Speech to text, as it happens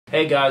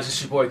Hey guys, it's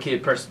your boy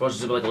Kid Person,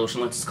 supposed to be like a lotion.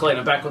 Let's Clay, and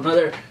I'm back with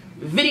another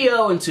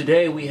video. And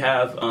today we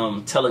have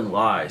telling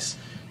lies.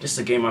 Just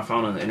a game I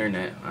found on the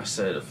internet. I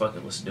said, fuck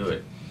it, let's do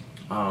it.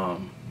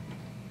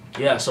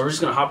 Yeah, so we're just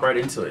gonna hop right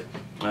into it.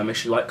 Make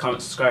sure you like,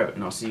 comment, subscribe,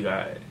 and I'll see you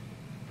guys.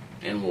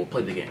 And we'll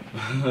play the game.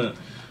 I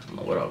don't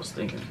know what I was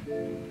thinking.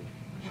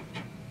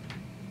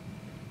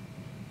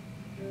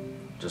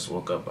 Just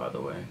woke up, by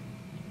the way.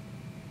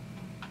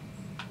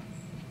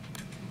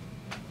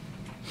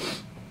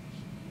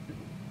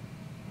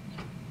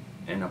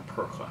 And a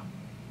perka.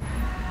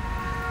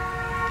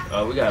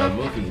 We got a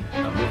movie game.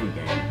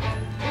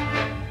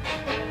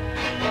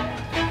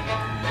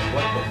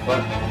 What the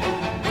fuck?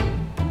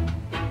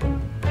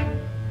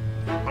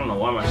 I don't know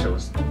why my shit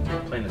was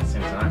playing at the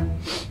same time.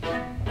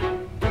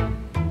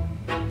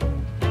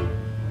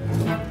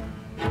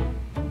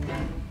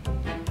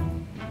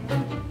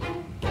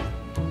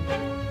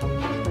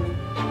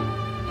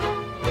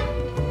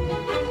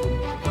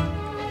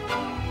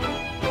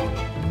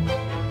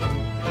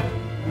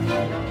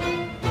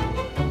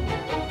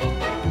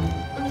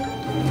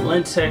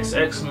 Lentex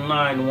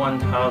X9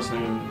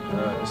 1000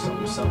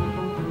 something.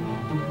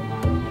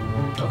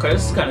 Okay,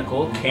 this is kind of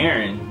cool.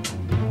 Karen.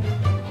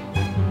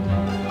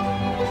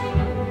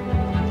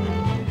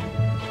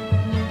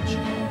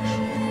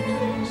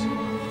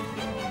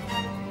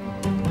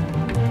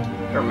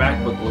 Her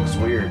MacBook looks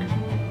weird.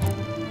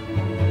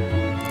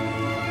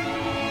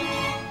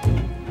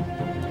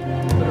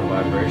 Bit of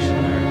vibration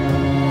there.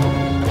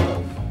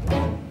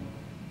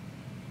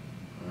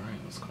 Alright,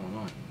 what's going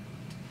on?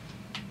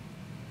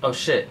 Oh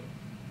shit.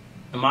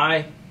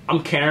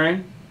 I'm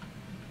Karen?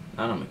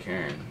 I don't know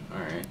Karen.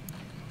 Alright.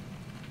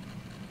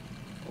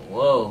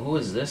 Whoa, who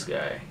is this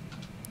guy?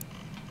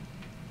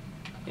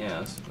 Yeah,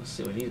 let's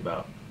see what he's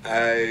about.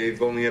 I've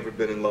only ever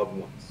been in love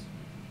once.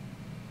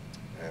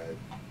 It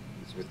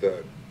was with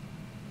a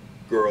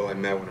girl I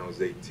met when I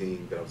was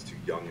 18, but I was too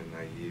young and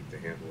naive to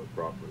handle it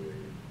properly.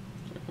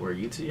 Were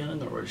you too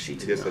young, or was she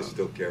too young? I guess I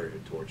still carry a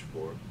torch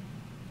for it,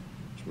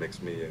 which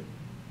makes me an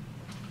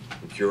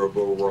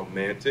incurable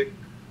romantic.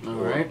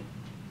 Alright.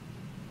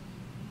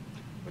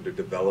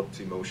 Underdeveloped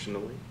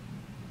emotionally.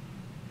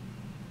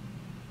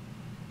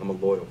 I'm a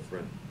loyal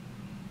friend.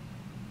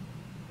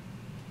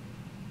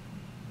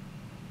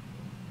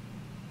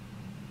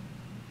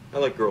 I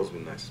like girls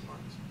with nice smiles.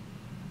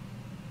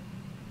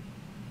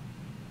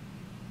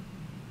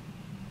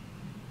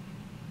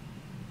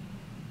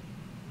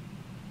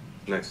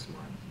 Nice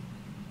smiles.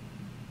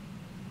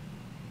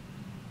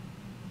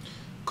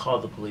 Call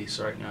the police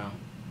right now.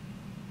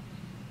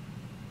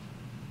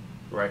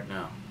 Right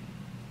now.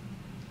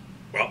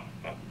 Well,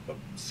 the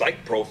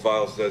psych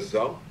profile says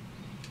so.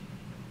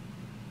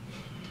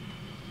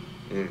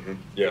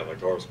 Yeah, like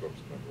horoscopes.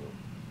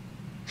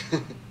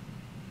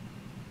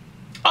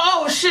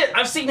 Oh shit!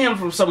 I've seen him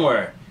from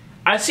somewhere.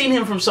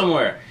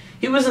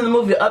 He was in the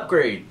movie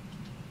Upgrade.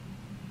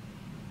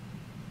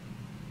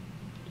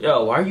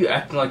 Yo, why are you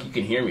acting like you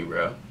can hear me,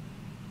 bro?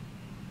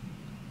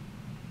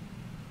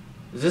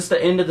 Is this the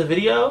end of the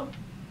video?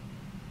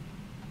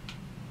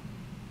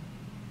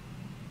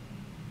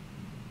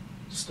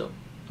 Still.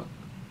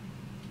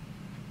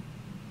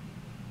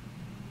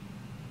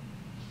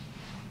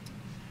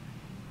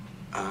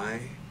 I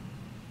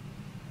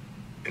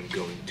am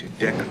going to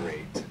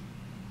decorate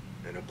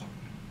an apartment.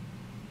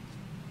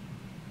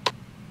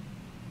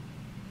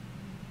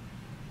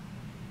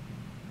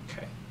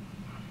 Okay.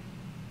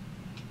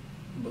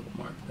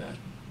 Bookmark that.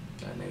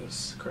 That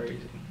nigga's crazy.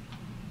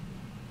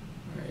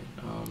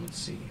 Alright, let's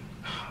see.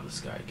 This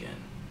guy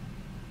again.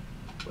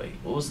 Wait,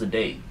 what was the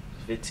date?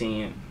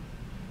 15.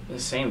 The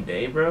same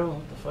day, bro?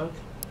 What the fuck?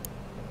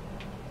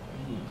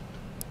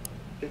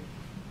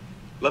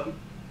 Love you.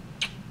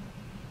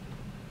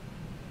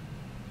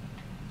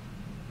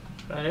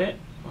 Is that it?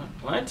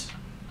 What?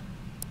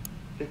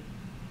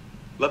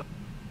 Love.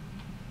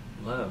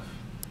 Love.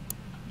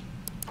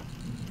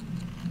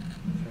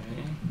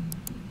 Okay.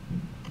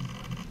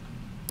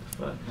 The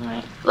fuck?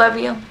 Alright. Love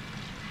you.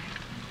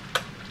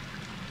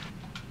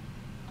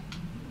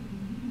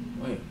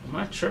 Wait, am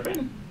I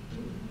tripping?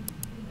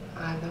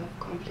 I love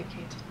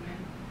complicated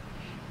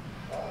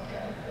men.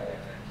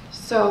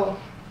 So,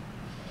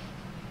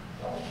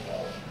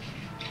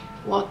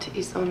 what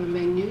is on the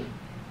menu?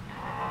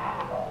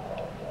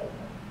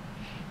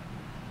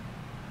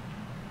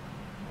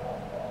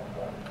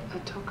 A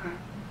talker.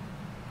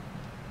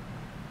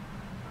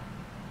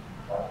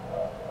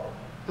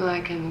 Well,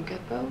 I can look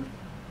at both.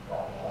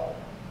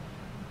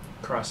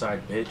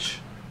 Cross-eyed bitch.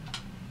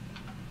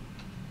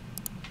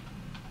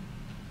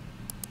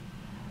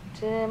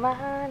 To my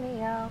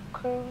honey, I'll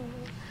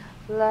cruise,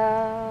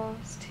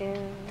 love's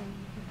tune,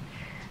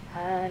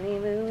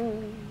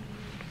 honeymoon,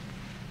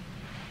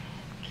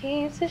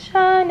 keeps it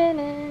shining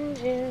in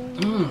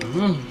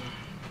June.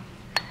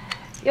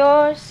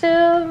 Your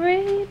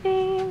silvery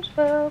beams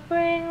will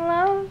bring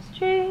love's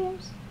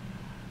dreams,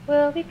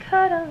 we'll be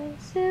cuddling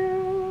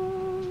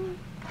soon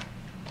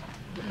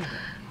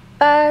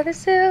by the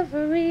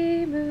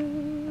silvery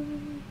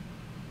moon.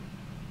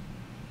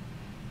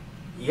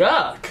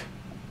 Yuck.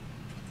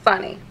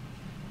 funny.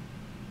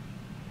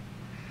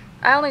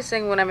 I only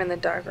sing when I'm in the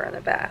dark or in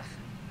the bath.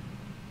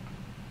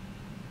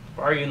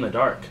 Why are you in the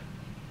dark?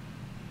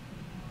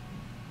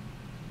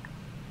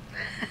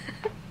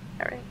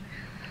 Alright.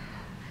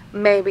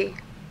 Maybe.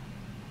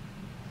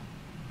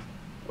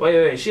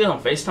 Wait. She's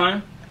on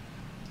FaceTime?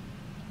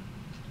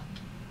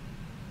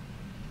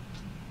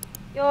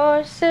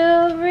 Your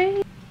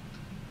silvery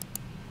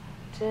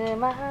to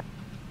my heart.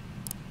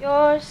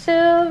 Your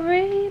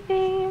silvery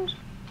beams.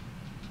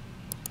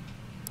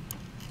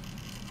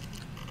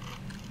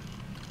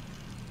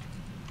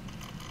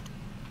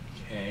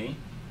 Okay.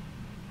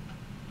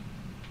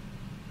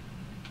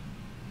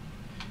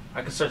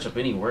 I could search up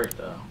any word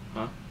though,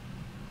 huh?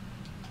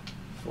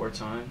 4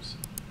 times.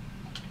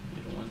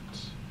 Hit it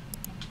once.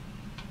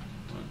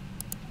 One.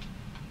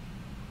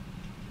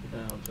 Hit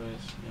that out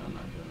twice. Yeah, I'm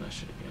not doing that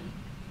shit again.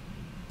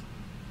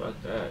 Fuck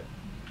that.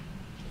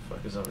 The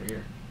fuck is over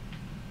here?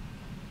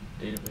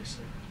 Database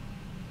server.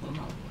 What am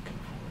I looking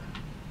for?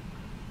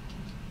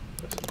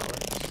 Play some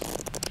cards.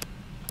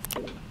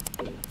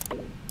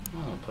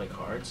 I don't play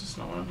cards. It's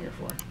not what I'm here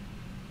for.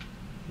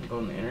 I'm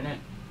going on the internet.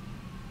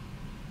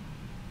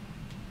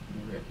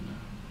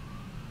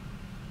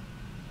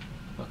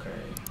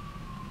 Okay.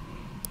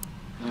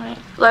 Alright.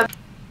 Love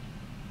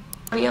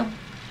you.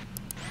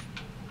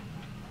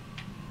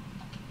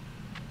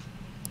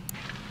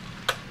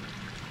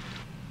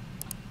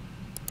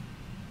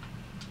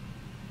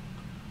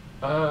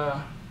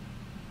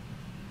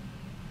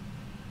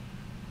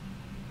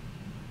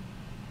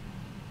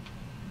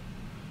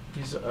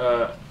 He's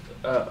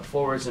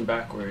forwards and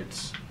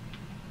backwards.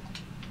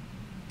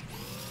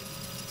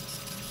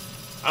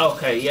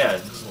 Okay, yeah.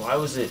 Why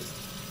was it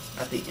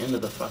at the end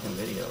of the fucking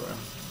video, bro?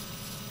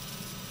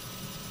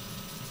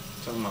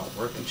 Talking about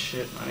work and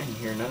shit. I didn't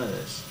hear none of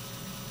this.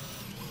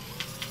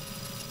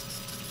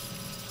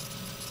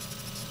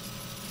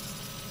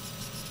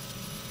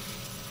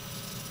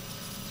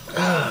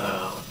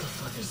 What the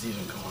fuck is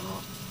even going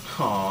on?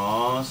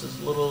 Aww, this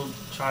is a little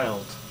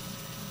child.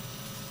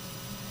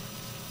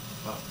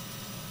 Wow.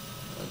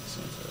 That's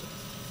into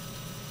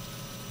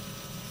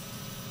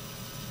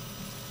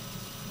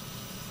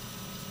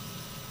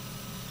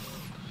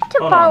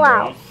Hold on,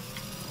 bro.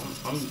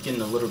 I'm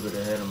getting a little bit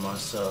ahead of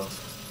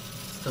myself.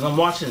 Because I'm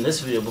watching this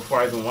video before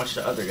I even watch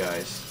the other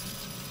guys.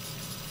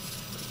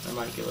 That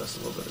might give us a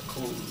little bit of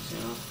clues, you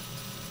know?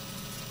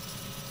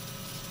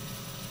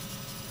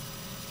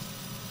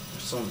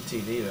 There's some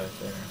TV back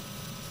there.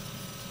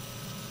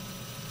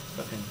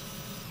 Fucking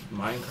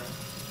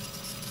Minecraft.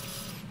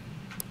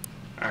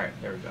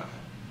 Alright, there we go.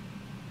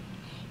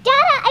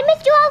 Dada, I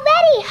missed you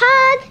already.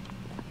 Hug.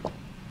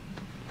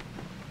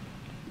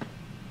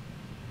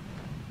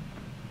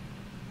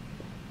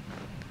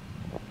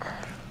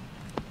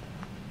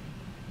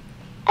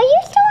 Are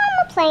you still on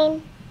the plane?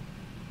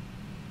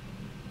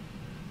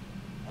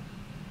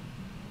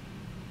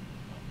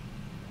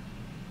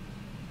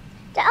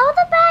 Do all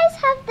the guys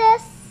have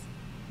this?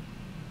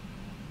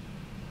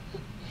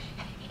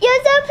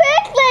 You're so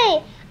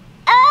prickly!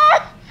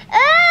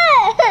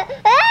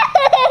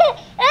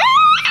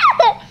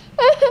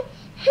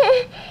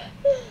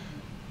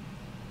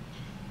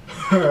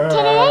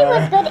 Today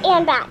was good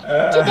and bad.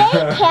 Today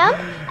at camp,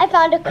 I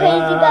found a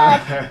crazy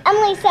bug.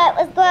 Emily said it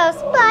was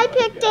gross, but I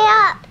picked it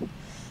up.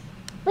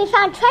 We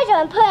found treasure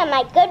and put it in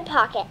my good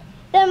pocket.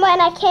 Then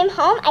when I came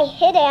home, I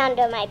hid it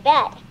under my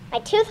bed. My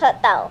tooth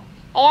hurt though.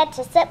 I had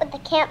to sit with the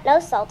camp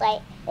nurse all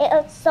day. It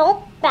was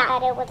so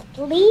bad it was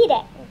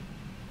bleeding.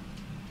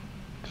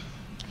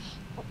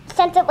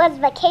 Since it was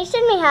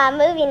vacation, we had a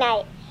movie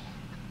night.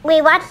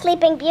 We watched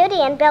Sleeping Beauty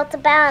and built a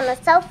bed on the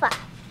sofa.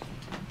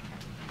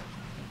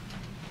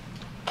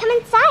 Come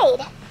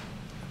inside.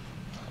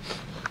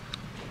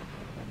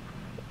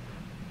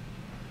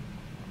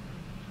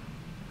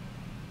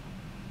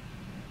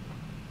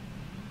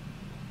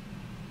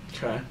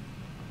 Okay.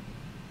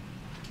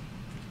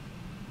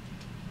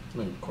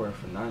 Been recording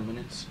for 9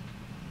 minutes.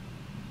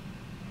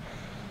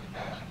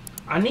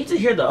 I need to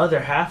hear the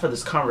other half of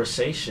this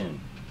conversation.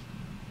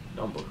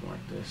 Don't bookmark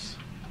this.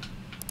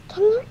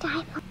 Can you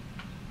die?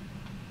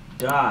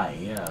 Die,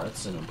 yeah,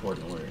 that's an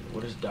important word.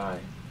 What is die?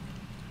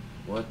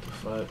 What the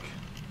fuck?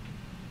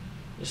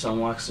 Just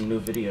unlock some new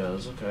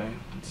videos. Okay,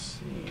 let's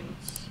see.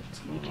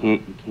 You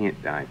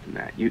can't die from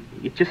that.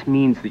 It just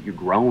means that you're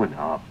growing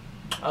up.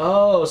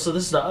 Oh, so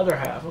this is the other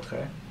half.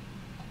 Okay.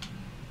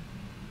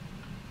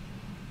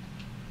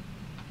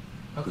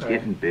 You're Okay.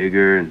 getting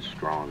bigger and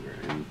stronger.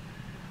 And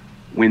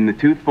when the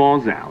tooth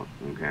falls out,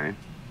 okay?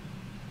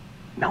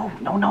 No.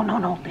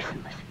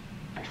 Listen.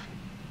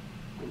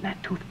 When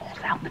that tooth falls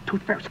out, the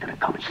tooth fairy's gonna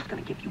come and she's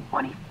gonna give you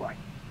money for it.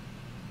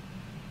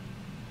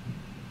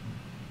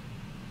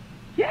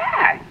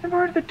 Yeah, you never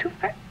heard of the tooth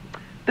fairy?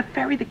 The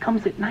fairy that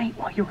comes at night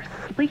while you're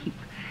asleep.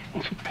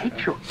 And she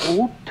takes your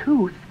old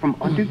tooth from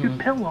under your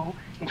pillow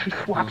and she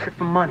swaps it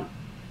for money.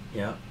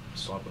 Yeah,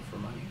 swap it for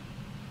money.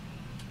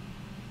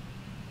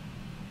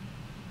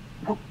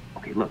 Well,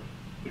 okay, look.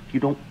 If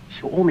you don't,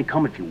 she'll only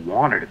come if you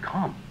want her to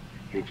come.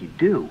 And if you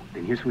do,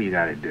 then here's what you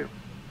gotta do.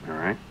 All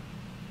right?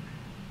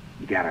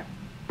 You gotta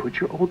put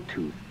your old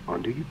tooth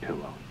under your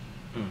pillow,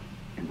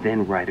 and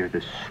then write her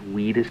the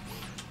sweetest.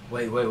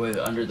 Wait,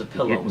 under the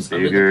pillow. Getting What's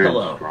bigger under the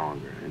pillow? and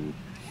stronger, and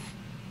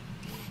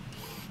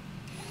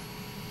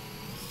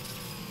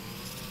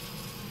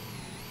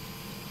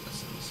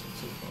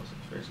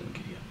Listen, gonna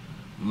give you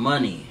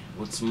money.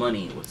 What's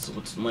money?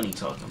 What's money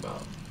talking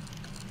about?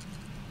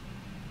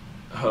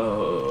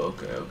 Oh,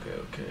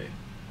 okay.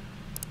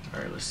 All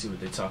right, let's see what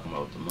they're talking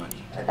about with the money.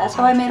 That's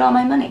how I made all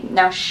my money.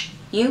 Now,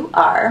 you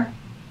are...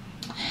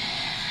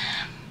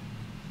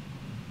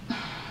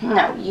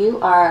 No, you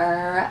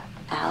are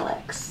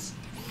Alex.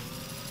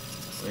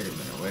 Wait a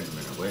minute.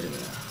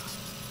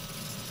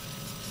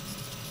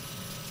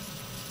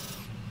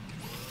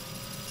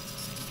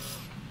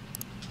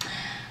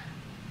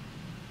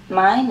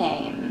 My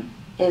name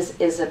is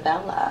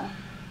Isabella.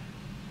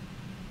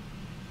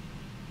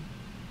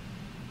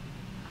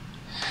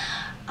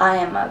 I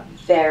am a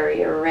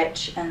very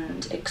rich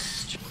and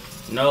extreme...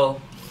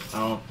 No, I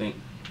don't think.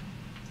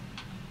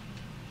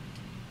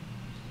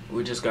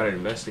 We just gotta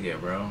investigate,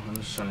 bro. I'm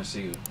just trying to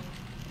see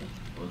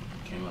what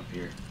came up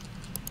here.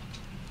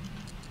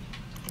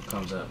 What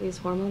comes up? These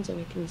hormones are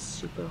making me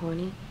super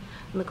horny.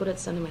 And look what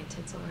it's done to my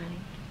tits already.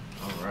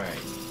 All right.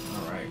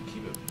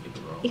 Keep it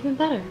rolling. Even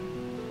better.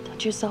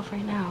 Touch yourself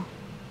right now.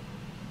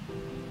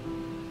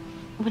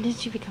 When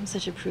did you become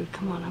such a prude?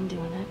 Come on, I'm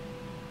doing it.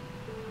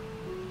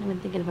 I've been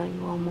thinking about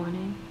you all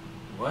morning.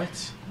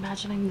 What?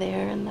 Imagine I'm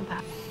there in the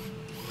back.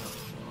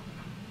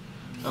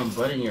 I'm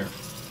butting your...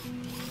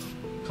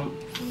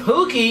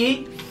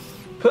 Pookie!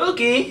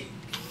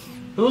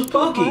 Who's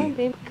Pookie? Come on,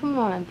 babe. Come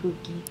on,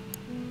 Pookie.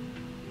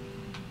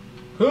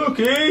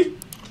 Pookie!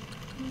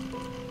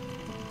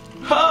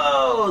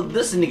 Oh,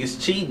 this nigga's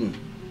cheating.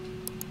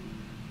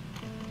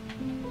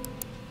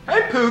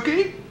 Hey,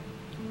 Pookie.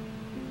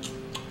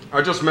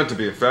 I just meant to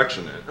be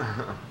affectionate.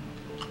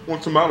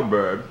 What's the matter,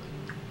 babe?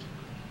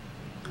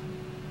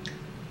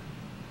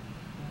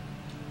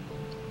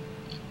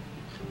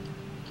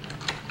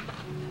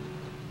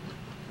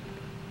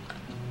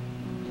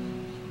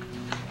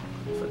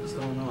 What's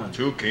going on?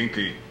 Too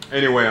kinky.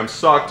 Anyway, I'm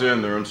socked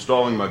in. They're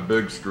installing my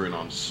big screen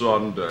on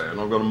Sunday, and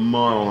I've got a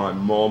Mile High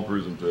Mall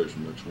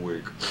presentation next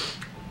week.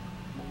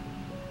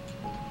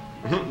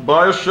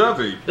 Buy a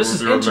Chevy. This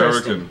is you're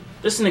interesting. American.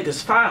 This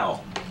nigga's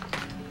foul.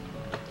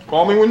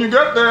 Call me when you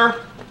get there.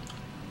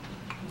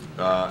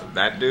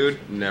 That dude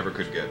never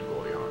could get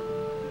Goldie Hawn.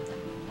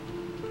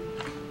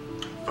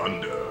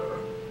 Thunder.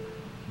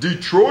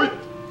 Detroit.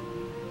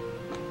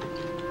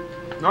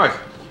 Nice.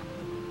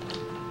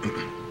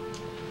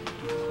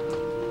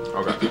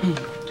 Okay.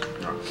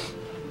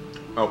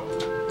 Oh.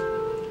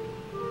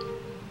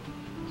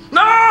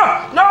 No!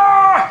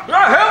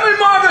 Help me,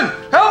 Marvin!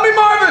 Help me,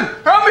 Marvin!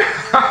 Help me,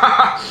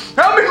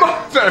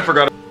 Marvin! I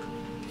forgot.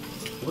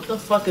 What the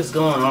fuck is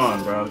going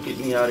on, bro? Get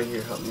me out of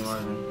here. Help me,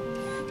 Marvin.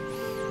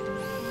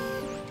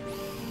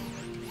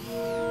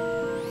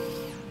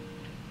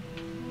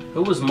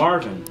 Who was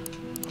Marvin?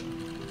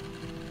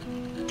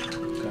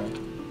 Okay.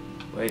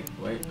 Wait.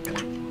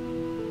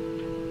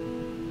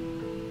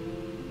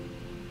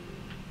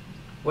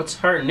 What's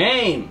her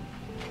name?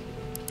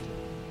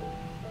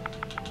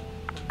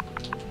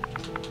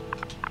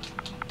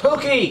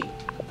 Pookie!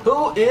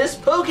 Who is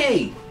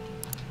Pookie?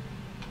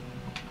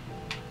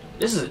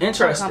 This is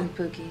interesting. Don't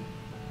call me Pookie.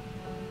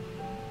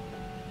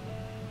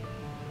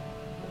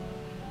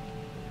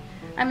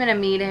 I'm in a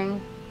meeting,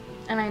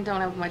 and I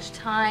don't have much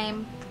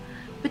time.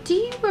 But do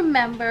you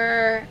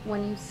remember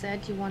when you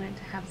said you wanted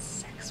to have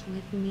sex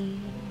with me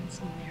in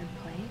some weird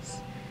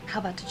place? How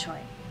about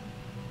Detroit?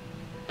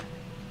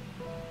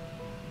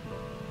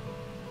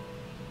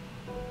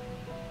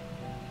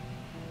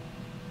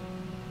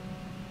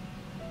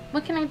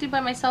 What can I do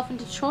by myself in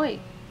Detroit?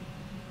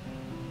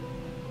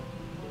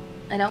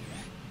 I don't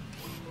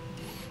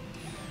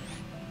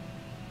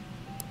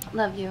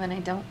love you and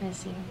I don't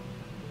miss you.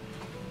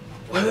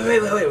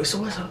 Wait. So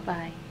what's up?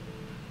 Bye.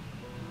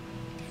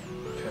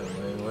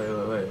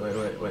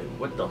 Okay, wait.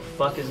 What the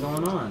fuck is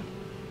going on?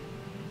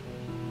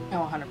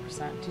 Oh,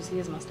 100%. Do you see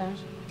his mustache?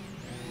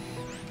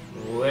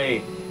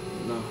 Wait.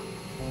 No.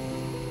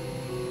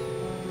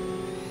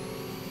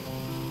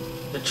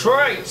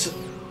 Detroit!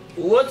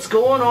 What's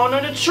going on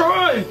in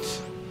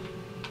Detroit?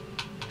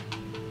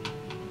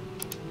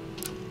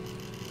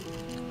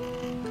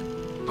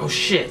 Oh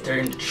shit, they're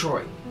in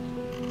Detroit.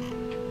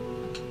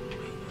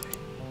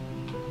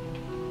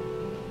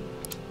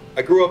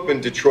 I grew up in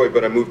Detroit,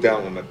 but I moved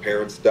out when my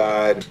parents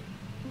died.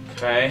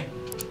 Okay.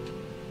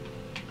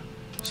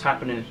 What's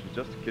happening? She's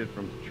just a kid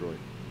from Detroit.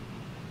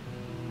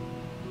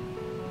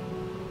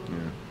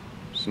 Yeah.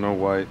 Snow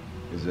White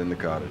is in the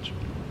cottage.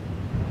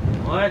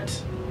 What?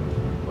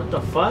 What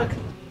the fuck?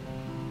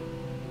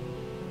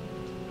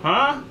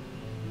 Huh?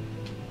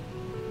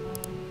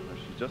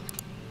 She's just...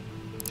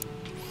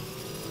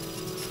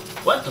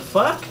 What the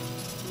fuck?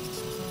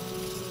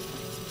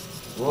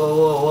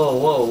 Whoa.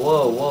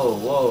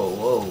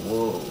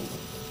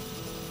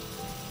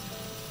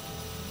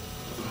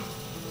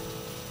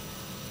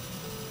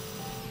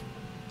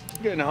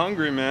 Getting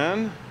hungry,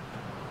 man.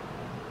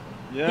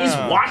 Yeah. He's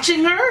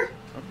watching her?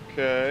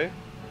 Okay.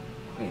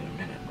 Wait a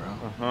minute, bro.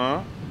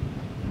 Uh-huh.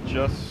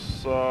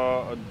 Just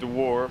saw a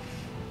dwarf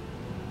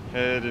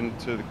head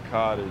into the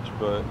cottage,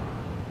 but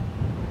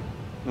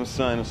no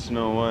sign of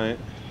Snow White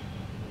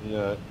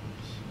yet.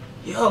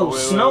 Yo, Wait,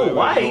 Snow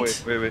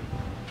White? no, wait.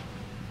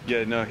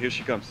 Yeah, no, here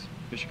she comes.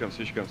 Here she comes.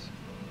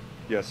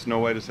 Yeah, Snow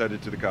White is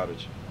headed to the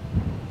cottage.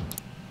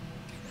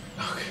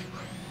 Okay.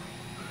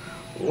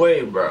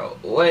 Wait, bro.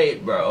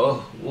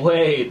 Whoa,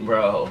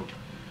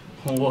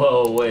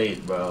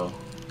 wait, bro.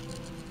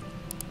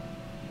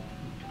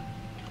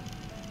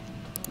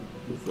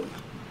 With a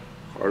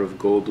heart of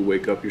gold to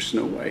wake up your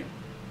Snow White.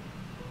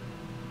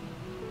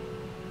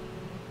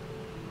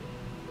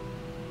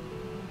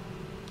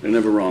 They're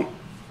never wrong.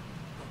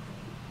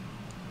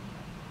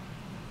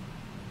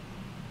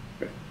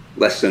 Okay.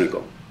 Less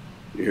cynical.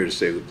 You're here to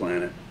save the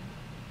planet.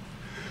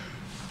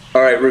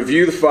 All right,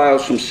 review the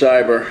files from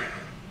Cyber.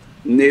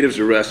 Natives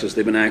arrest us.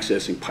 They've been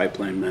accessing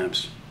pipeline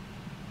maps.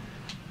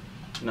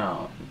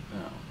 No.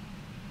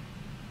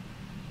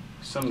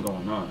 Something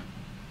going on.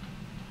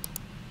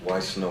 Why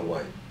Snow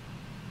White?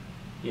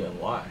 Yeah,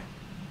 why?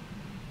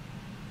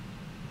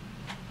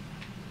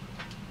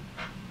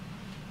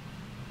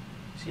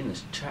 Is he in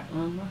this chat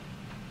room, bro?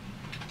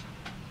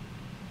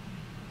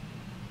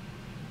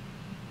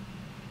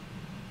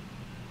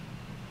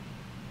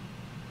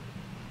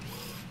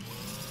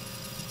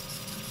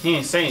 He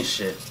ain't saying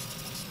shit.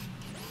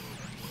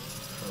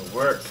 For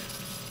work.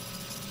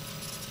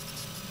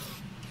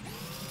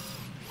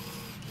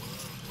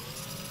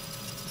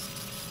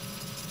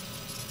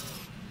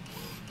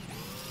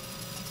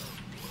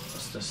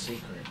 What's the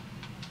secret?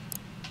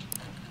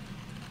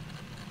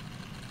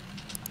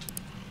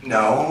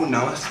 No,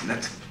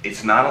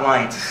 it's not a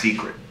lie, it's a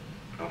secret.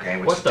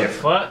 Okay, What the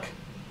fuck?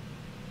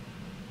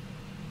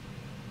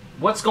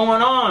 What's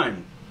going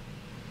on?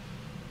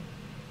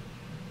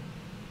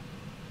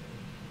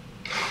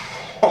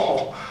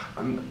 Oh,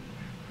 I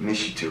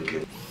miss you too,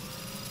 kid.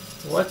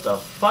 What the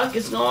fuck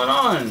is going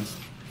on?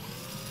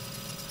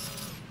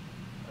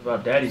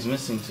 About daddy's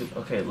missing too.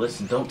 Okay,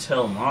 listen, don't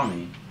tell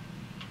mommy.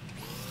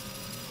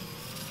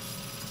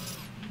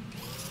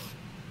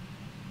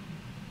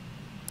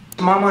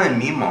 Mama and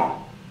me, Mom.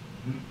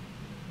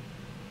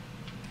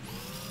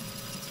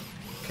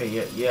 Okay,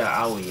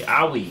 yeah,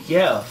 owie,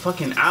 yeah,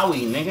 fucking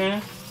owie,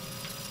 nigga.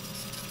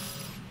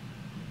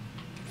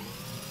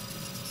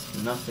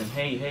 Nothing.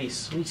 Hey,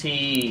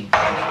 sweetie.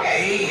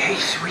 Hey,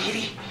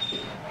 sweetie.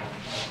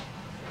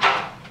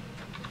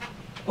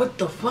 What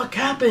the fuck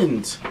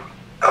happened?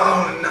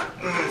 Oh,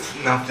 no, it's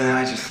nothing.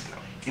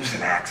 It was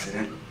an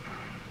accident.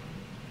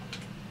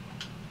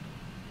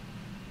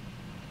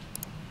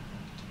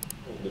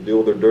 To deal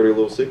with their dirty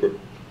little secret.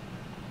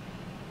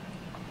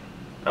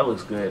 That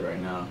looks good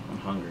right now. I'm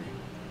hungry.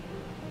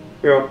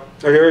 Yeah,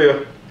 I hear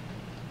you.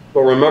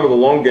 But remember, the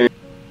long game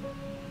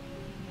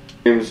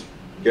is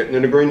getting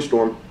into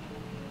Greenstorm.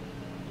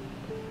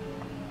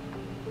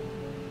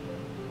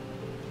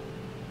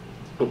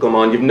 Oh, come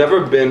on, you've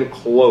never been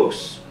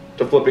close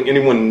to flipping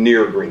anyone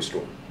near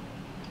Greenstorm.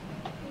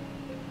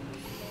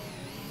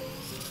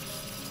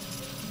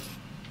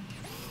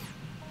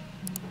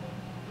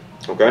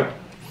 Okay?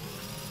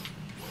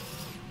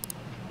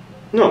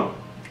 No,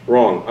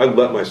 wrong. I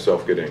let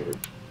myself get angry.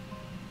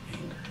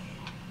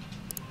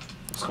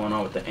 What's going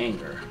on with the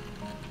anger?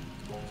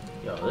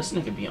 Yo, this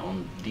nigga be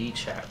on the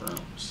chat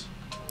rooms.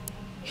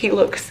 He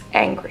looks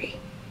angry.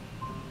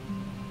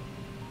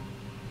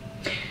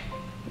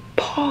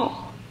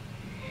 Paul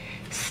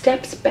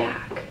steps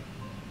back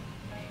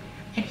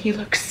and he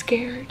looks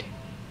scared.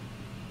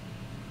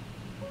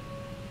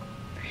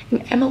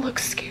 And Emma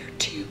looks scared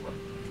too.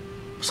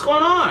 What's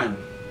going on?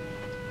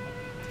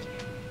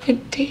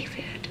 And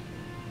David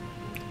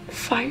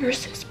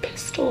fires his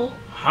pistol.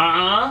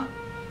 Huh?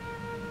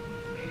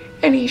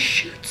 And he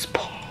shoots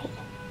Paul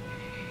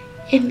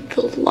in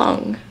the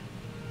lung.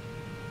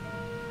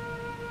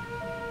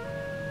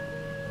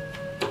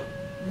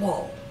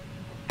 Whoa.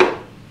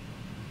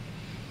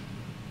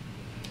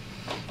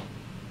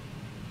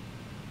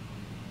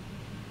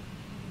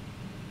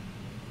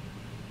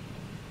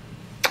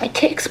 It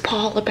takes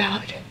Paul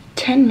about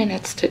 10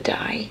 minutes to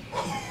die.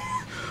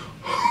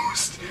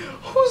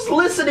 Who's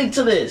listening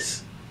to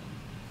this?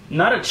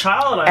 Not a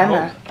child, I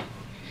Emma hope.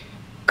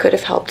 could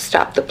have helped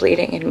stop the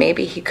bleeding and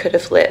maybe he could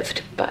have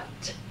lived,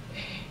 but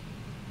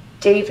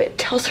David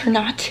tells her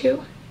not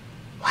to.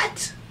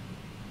 What?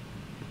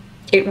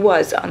 It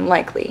was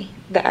unlikely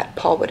that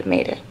Paul would have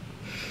made it.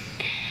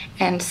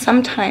 And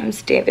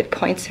sometimes David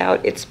points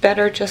out it's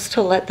better just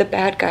to let the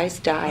bad guys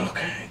die.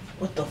 Okay,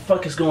 what the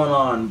fuck is going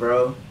on,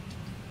 bro?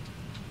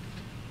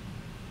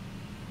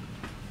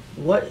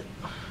 What?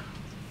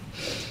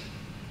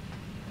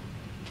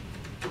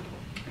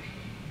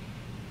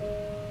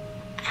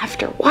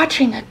 After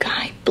watching a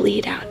guy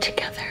bleed out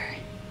together,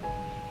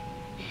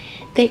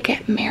 they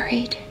get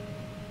married.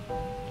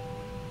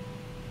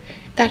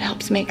 That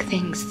helps make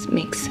things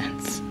make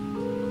sense.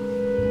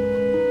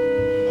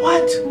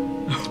 What?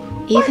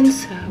 Even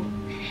so,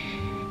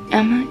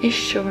 Emma is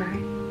sure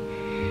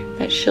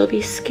that she'll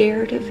be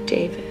scared of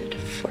David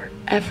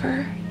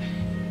forever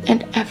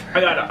and ever.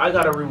 I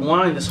gotta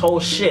rewind this whole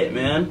shit,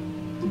 man.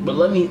 But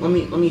let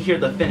me hear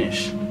the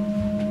finish.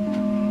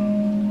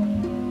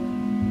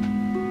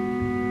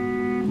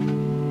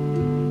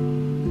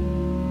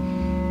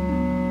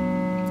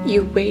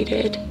 You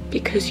waited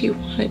because you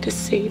wanted to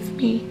save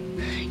me.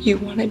 You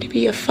wanted to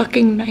be a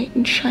fucking knight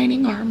in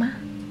shining armor.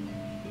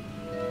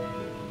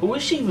 Who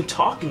is she even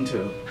talking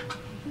to?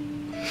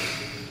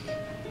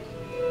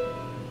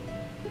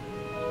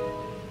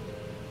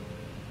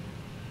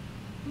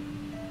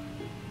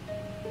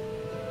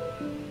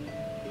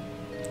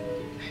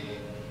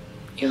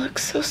 You look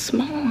so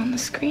small on the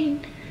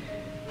screen.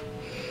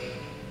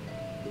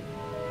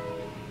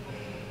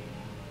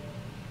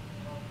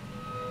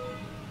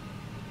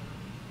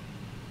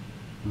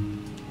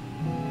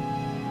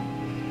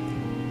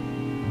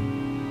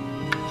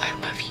 I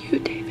love you,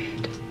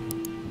 David.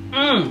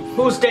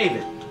 Who's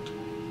David?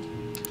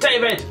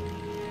 David!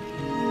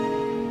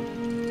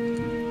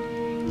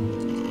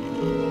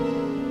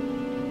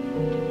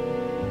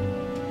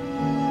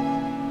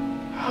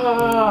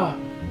 Ah.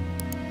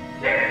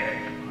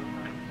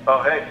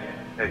 Oh, hey.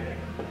 Hey.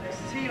 Nice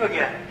to see you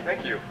again.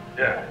 Thank you.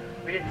 Yeah.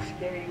 We didn't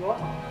scare you off.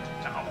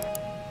 No.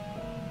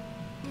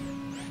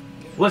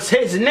 What's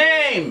his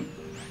name?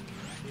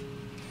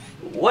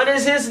 What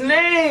is his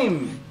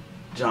name?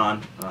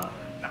 John. No,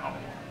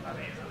 not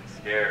easily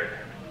scared.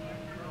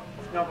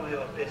 It's normally a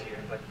little busier,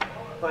 but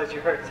well, as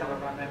you heard, some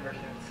of our members are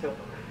in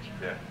Silverbridge.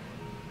 Yeah.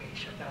 We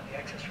shut down the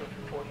access road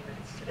for 40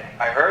 minutes today.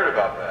 I heard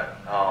about that.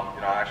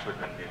 You know, I actually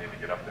been meaning to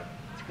get up there.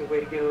 It's a good way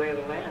to get a lay of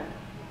the land.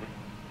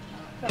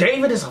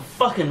 David is a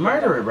fucking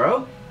murderer,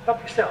 bro.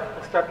 Help yourself.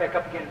 Let's start back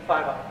up again at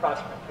 5 on the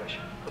prospect push.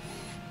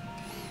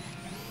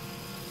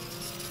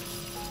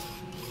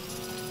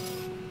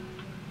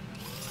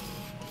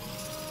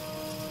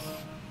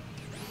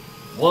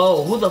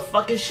 Whoa, who the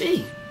fuck is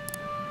she?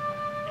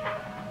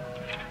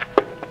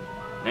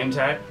 Name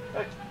tag?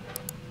 Hey.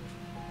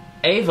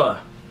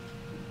 Ava.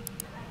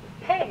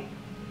 Hey.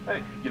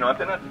 Hey, you know, I've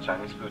been at the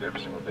Chinese food every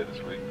single day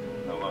this week.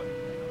 No luck.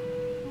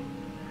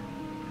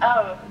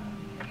 Oh,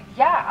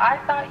 yeah, I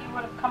thought you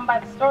would have come by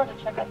the store to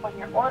check up on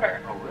your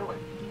order. Oh, really?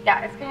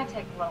 Yeah, it's going to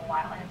take a little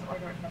while. I had to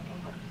order it from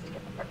England just to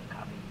get the perfect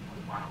copy.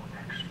 Wow,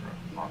 extra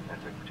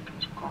authentic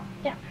ridiculous coffee.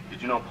 Yeah. Did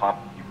you know Pop,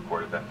 you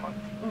recorded that month?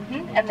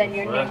 Mm-hmm. And then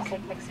your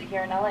namesake mixed it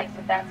here in LA,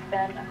 so that's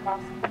been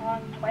across the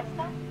pond twice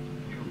now?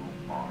 You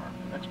are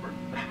an expert.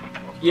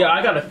 Yeah,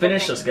 I gotta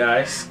finish this,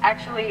 guys.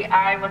 Actually,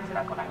 I looked it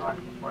up when I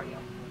ordered before you.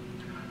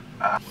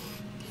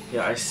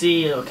 Yeah, I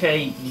see.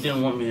 Okay, you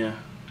didn't want me to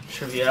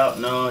trivia out.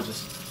 No,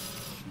 just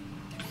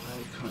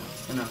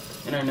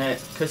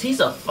internet. Cause he's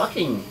a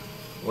fucking.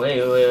 Wait.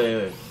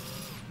 They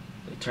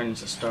turned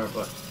into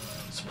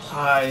Starbucks.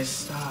 Supplies.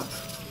 Stop.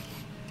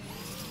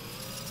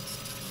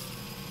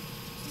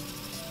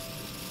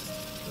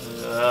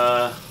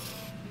 A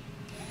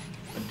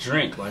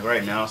drink, like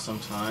right now,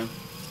 sometime.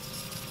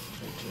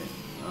 Drink.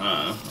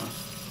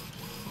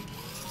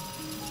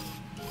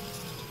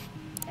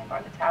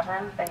 Or the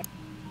tavern thing.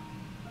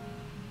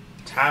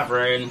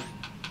 Tavern.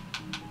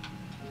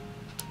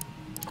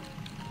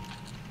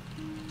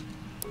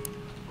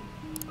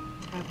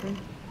 Tavern.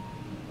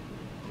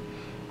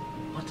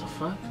 What the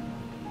fuck?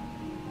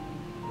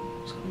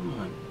 What's going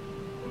on?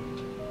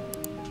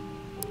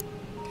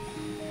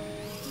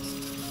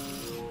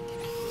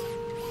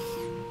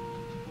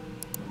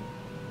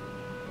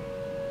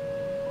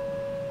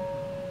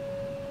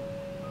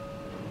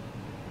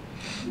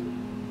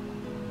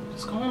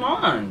 What's going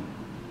on?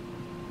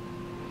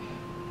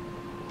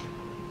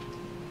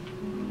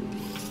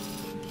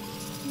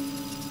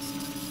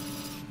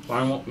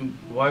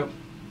 Why?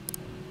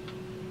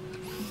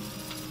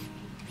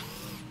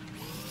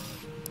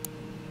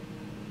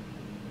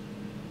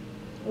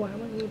 Why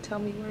wouldn't you tell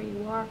me where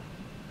you are?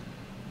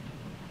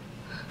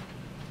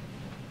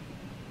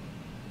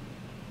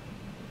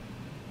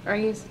 I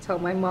used to tell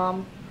my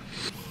mom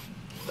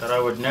That I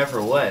would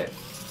never what?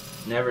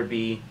 Never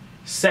be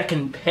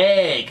second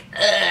peg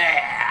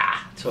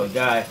to a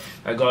guy.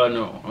 I gotta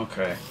know.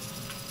 Okay.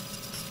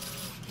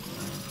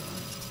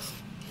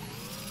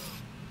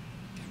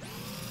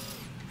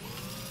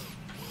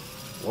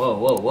 Whoa,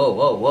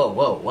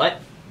 what?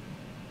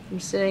 I'm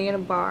sitting in a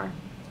bar,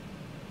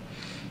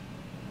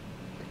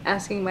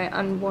 asking my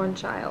unborn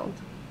child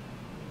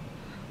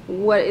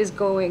what is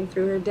going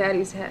through her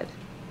daddy's head.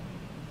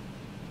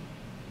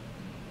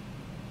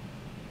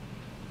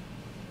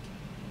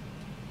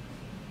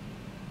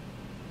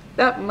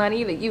 That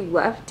money that you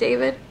left,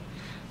 David,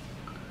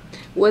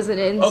 was an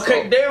insult.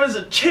 Okay, David's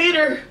a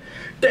cheater.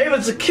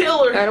 David's a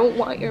killer. I don't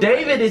want your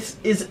David money.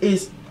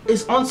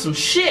 is on some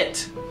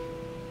shit.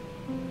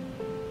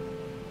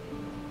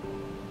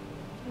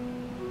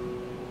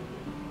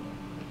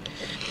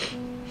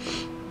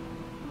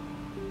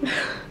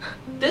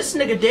 This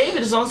nigga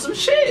David is on some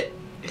shit.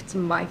 It's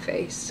my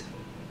face.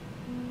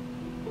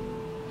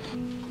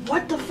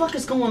 What the fuck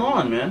is going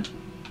on, man?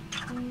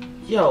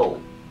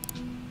 Yo.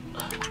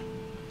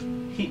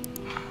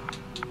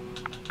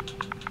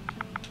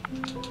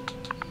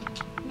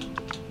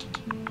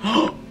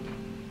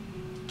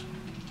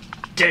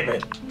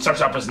 David!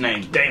 Search up his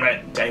name.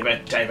 David!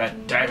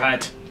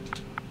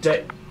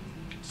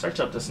 Search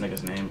up this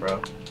nigga's name,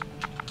 bro.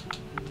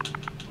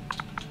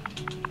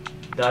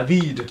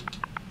 David.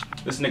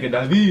 This nigga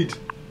David.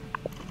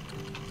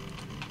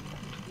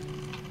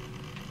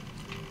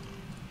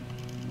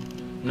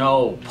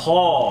 No,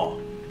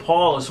 Paul.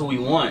 Paul is who we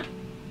want.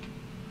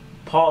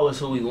 Paul is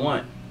who we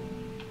want.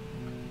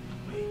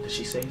 Wait, did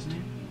she say his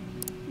name?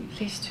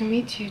 Pleased to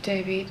meet you,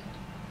 David.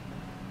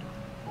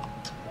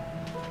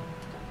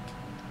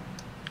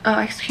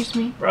 Excuse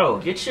me? Bro,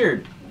 get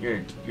your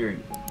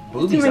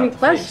boobies Too many out the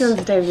questions,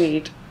 face.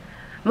 David.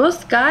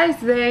 Most guys,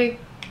 they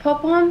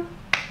pop on,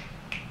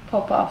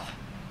 pop off.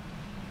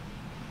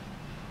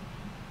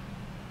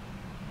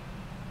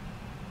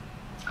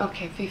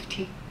 Okay,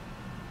 50.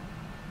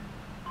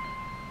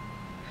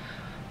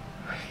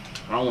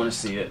 I don't want to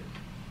see it.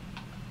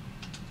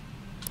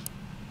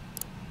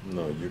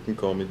 No, you can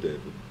call me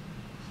David.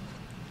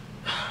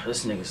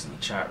 This nigga's in the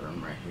chat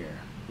room right here.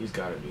 He's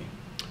gotta be.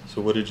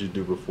 So what did you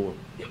do before?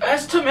 You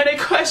asked too many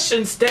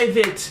questions,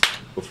 David.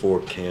 Before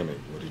camming,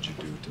 what did you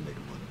do to make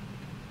money?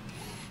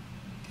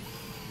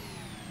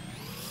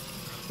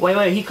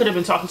 Wait, he could have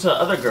been talking to the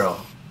other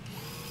girl.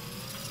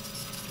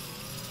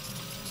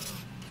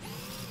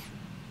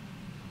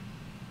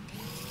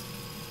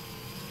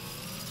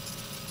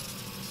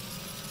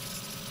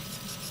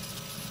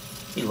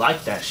 He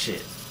liked that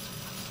shit.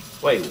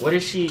 Wait, what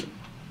is she?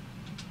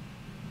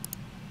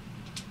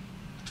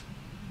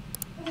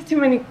 That's too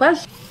many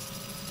questions.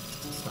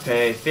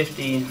 Okay,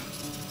 50.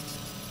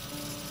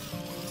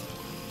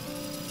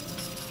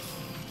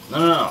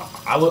 No.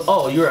 I would.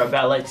 Oh, you're a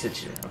ballet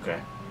teacher. Okay.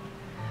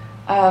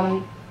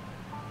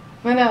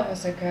 When I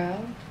was a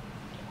girl,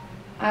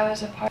 I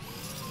was a part.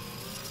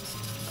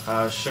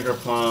 Sugar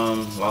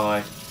plum.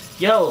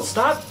 Yo,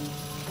 stop.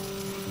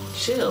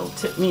 Chill.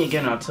 Tip me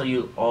again. I'll tell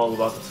you all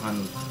about the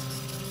time.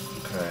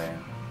 Okay.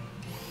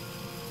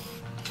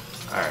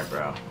 All right,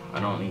 bro. I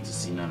don't need to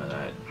see none of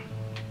that.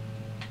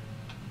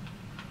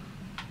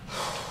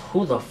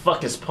 Who the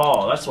fuck is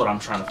Paul? That's what I'm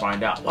trying to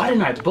find out. Why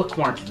didn't I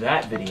bookmark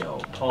that video?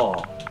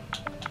 Paul.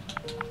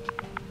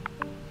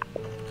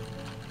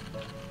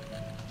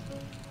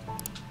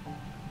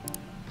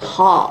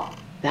 Paul,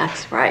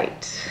 that's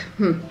right.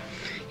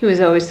 He was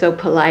always so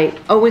polite,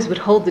 always would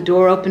hold the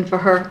door open for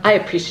her. I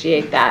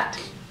appreciate that.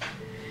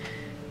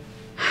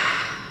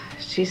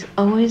 She's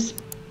always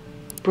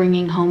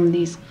bringing home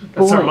these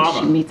boys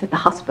she meets at the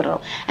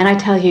hospital. And I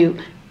tell you,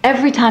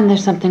 every time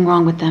there's something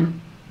wrong with them,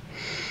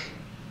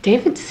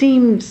 David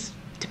seems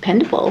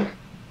dependable.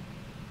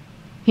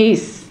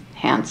 He's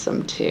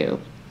handsome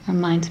too.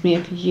 Reminds me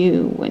of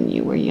you when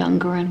you were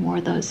younger and wore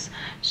those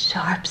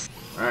sharps.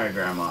 All right,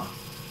 Grandma.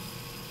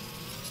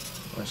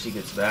 When she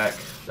gets back,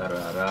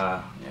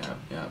 da-da-da-da.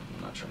 Yeah,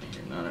 I'm not trying to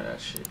hear none of that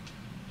shit.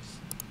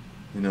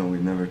 You know, we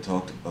never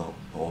talked about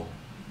Paul.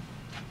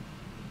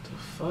 The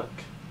fuck?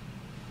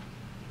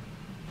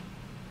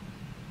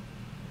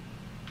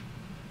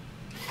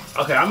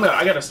 Okay,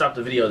 I gotta stop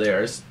the video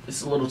there. It's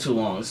a little too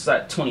long. It's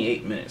at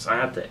 28 minutes. I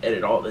have to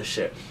edit all this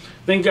shit.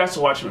 Thank you guys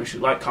for watching. Make sure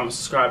you like, comment,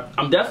 subscribe.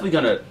 I'm definitely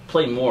gonna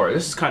play more.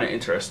 This is kind of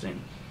interesting.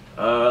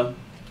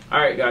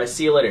 Alright guys,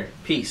 see you later.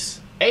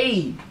 Peace.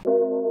 Hey!